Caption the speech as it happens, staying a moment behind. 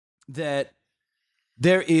that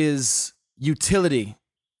there is utility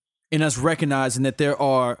in us recognizing that there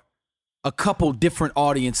are a couple different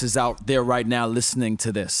audiences out there right now listening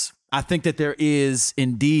to this. I think that there is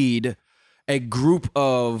indeed a group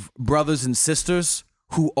of brothers and sisters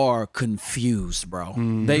who are confused, bro.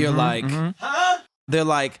 They are like, they're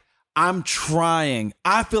like, I'm trying.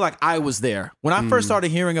 I feel like I was there. When I first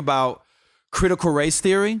started hearing about critical race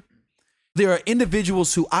theory, there are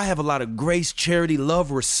individuals who I have a lot of grace, charity,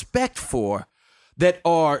 love, respect for that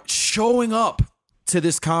are showing up to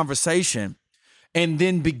this conversation and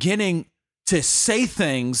then beginning to say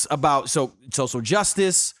things about social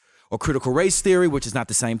justice or critical race theory, which is not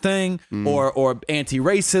the same thing, or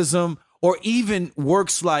anti-racism, or even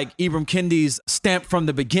works like Ibram Kendi's Stamped from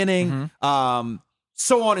the Beginning,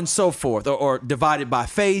 so on and so forth, or Divided by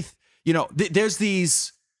Faith. You know, there's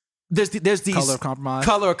these Color of Compromise.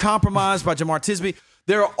 Color of Compromise by Jamar Tisby.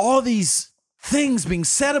 There are all these things being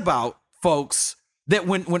said about folks that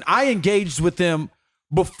when I engaged with them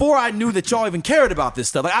before I knew that y'all even cared about this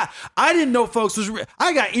stuff. Like I didn't know folks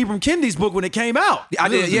I got Ibram Kendi's book when it came out. I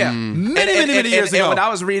did, yeah. Many years ago. And when I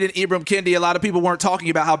was reading Ibram Kendi, a lot of people weren't talking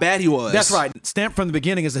about how bad he was. That's right. Stamped from the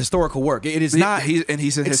Beginning is a historical work. It is not. He's a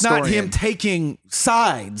historian. It's not him taking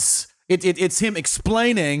sides. It's him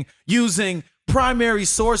explaining using primary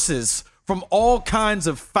sources from all kinds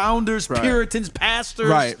of founders, Puritans,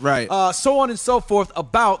 pastors, so on and so forth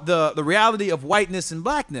about the reality of whiteness and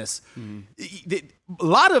blackness. A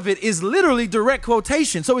lot of it is literally direct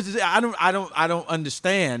quotation. So I don't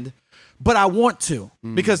understand, but I want to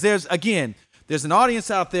because there's an audience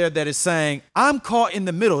out there that is saying I'm caught in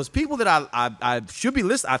the middle. It's people that I should be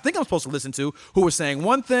listening. I think I'm supposed to listen to who are saying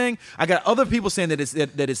one thing. I got other people saying that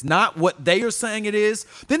it's not what they are saying it is.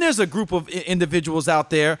 Then there's a group of individuals out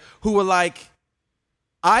there who are like,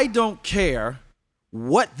 I don't care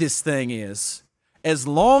what this thing is, as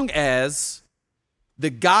long as the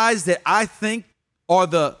guys that I think are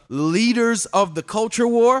the leaders of the culture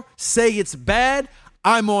war say it's bad,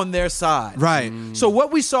 I'm on their side. Right. So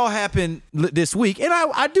what we saw happen this week, and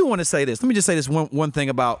I do want to say this. Let me just say this one thing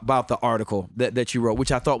about the article that you wrote,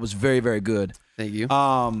 which I thought was very, very good. Thank you.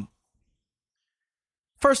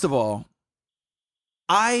 First of all,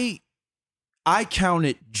 I count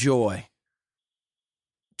it joy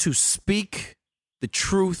to speak the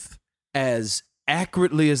truth as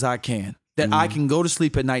accurately as I can, that I can go to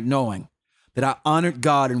sleep at night knowing that I honored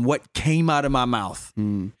God in what came out of my mouth.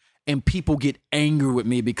 And people get angry with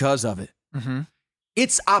me because of it.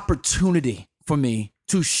 It's opportunity for me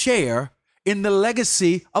to share in the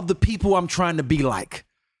legacy of the people I'm trying to be like.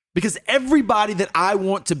 Because everybody that I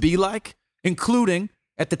want to be like, including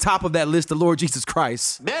at the top of that list, the Lord Jesus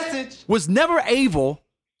Christ, was never able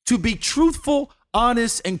to be truthful,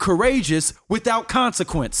 honest, and courageous without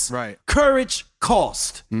consequence. Right. Courage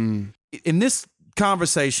cost. In this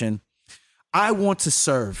conversation, I want to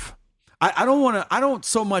serve. I don't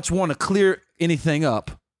so much want to clear anything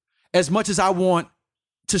up as much as I want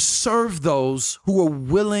to serve those who are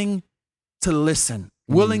willing to listen,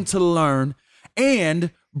 willing to learn,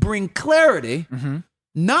 and bring clarity,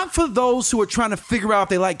 not for those who are trying to figure out if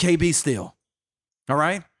they like KB still. All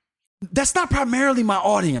right? That's not primarily my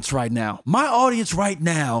audience right now. My audience right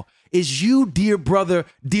now is you, dear brother,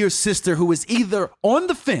 dear sister, who is either on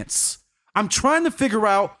the fence. I'm trying to figure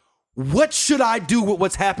out, what should I do with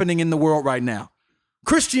what's happening in the world right now?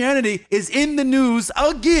 Christianity is in the news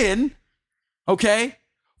again, okay,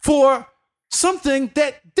 for something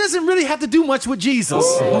that doesn't really have to do much with Jesus.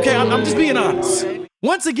 Okay, I'm just being honest.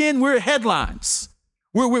 Once again, we're headlines.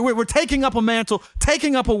 We're taking up a mantle,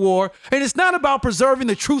 taking up a war, and it's not about preserving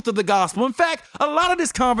the truth of the gospel. In fact, a lot of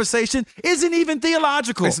this conversation isn't even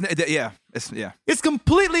theological. It's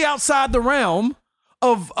completely outside the realm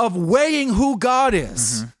of weighing who God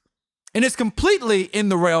is. And it's completely in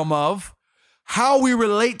the realm of how we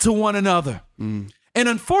relate to one another. And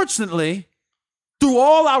unfortunately, through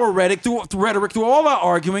all our rhetoric, through all our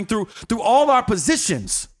arguing, through all our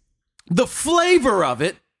positions, the flavor of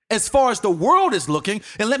it, as far as the world is looking,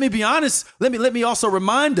 and let me be honest, let me also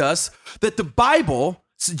remind us that the Bible,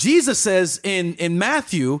 Jesus says in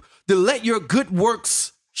Matthew, to let your good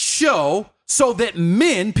works show, so that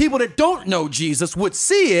men, people that don't know Jesus, would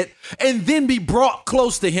see it and then be brought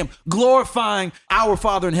close to him, glorifying our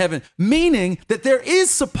Father in heaven, meaning that there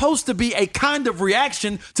is supposed to be a kind of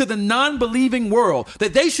reaction to the non-believing world,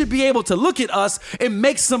 that they should be able to look at us and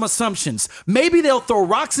make some assumptions. Maybe they'll throw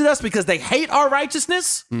rocks at us because they hate our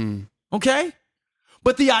righteousness, okay?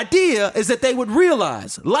 But the idea is that they would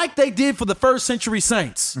realize, like they did for the first century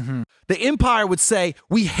saints, the empire would say,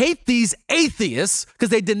 we hate these atheists because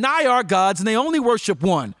they deny our gods and they only worship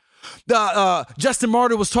one. Justin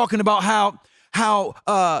Martyr was talking about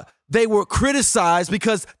how they were criticized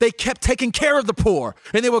because they kept taking care of the poor.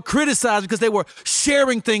 And they were criticized because they were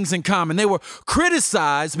sharing things in common. They were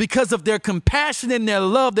criticized because of their compassion and their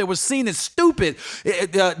love. They were seen as stupid.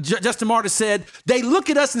 Justin Martyr said, they look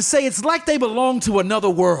at us and say it's like they belong to another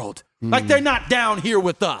world. Like they're not down here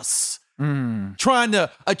with us, trying to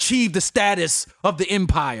achieve the status of the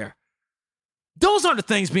empire. Those aren't the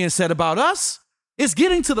things being said about us. It's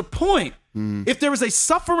getting to the point. If there is a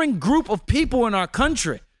suffering group of people in our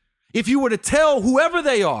country, if you were to tell whoever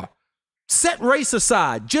they are, set race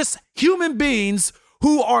aside, just human beings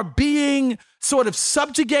who are being sort of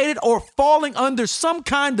subjugated or falling under some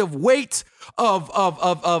kind of weight of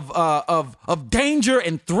danger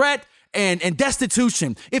and threat and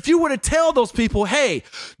destitution. If you were to tell those people, hey,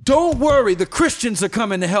 don't worry, the Christians are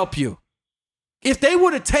coming to help you. If they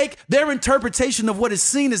were to take their interpretation of what is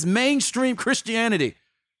seen as mainstream Christianity,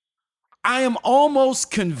 I am almost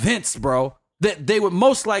convinced, bro, that they would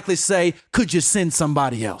most likely say, could you send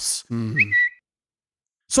somebody else?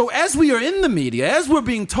 So as we are in the media, as we're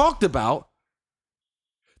being talked about,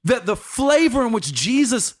 that the flavor in which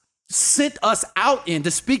Jesus sent us out in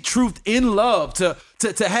to speak truth in love, to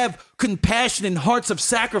have compassion and hearts of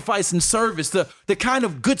sacrifice and service, the kind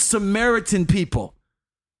of good Samaritan people,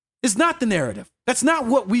 is not the narrative. That's not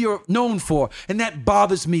what we are known for, and that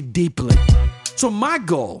bothers me deeply. So my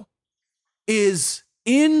goal is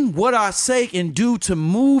in what I say and do to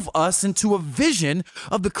move us into a vision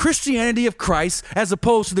of the Christianity of Christ as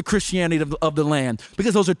opposed to the Christianity of the land,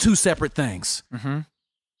 because those are two separate things.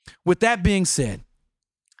 With that being said,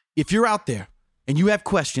 if you're out there and you have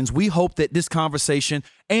questions, we hope that this conversation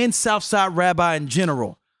and Southside Rabbi in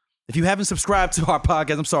general, if you haven't subscribed to our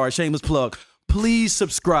podcast, I'm sorry, shameless plug, please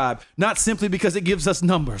subscribe, not simply because it gives us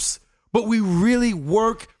numbers, but we really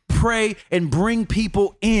work, pray, and bring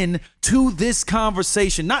people in to this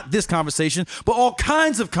conversation, not this conversation, but all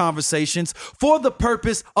kinds of conversations for the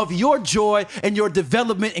purpose of your joy and your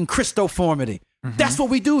development in Christoformity. That's what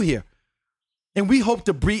we do here. And we hope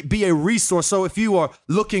to be a resource. So if you are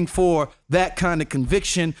looking for that kind of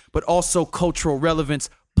conviction, but also cultural relevance,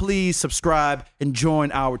 please subscribe and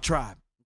join our tribe.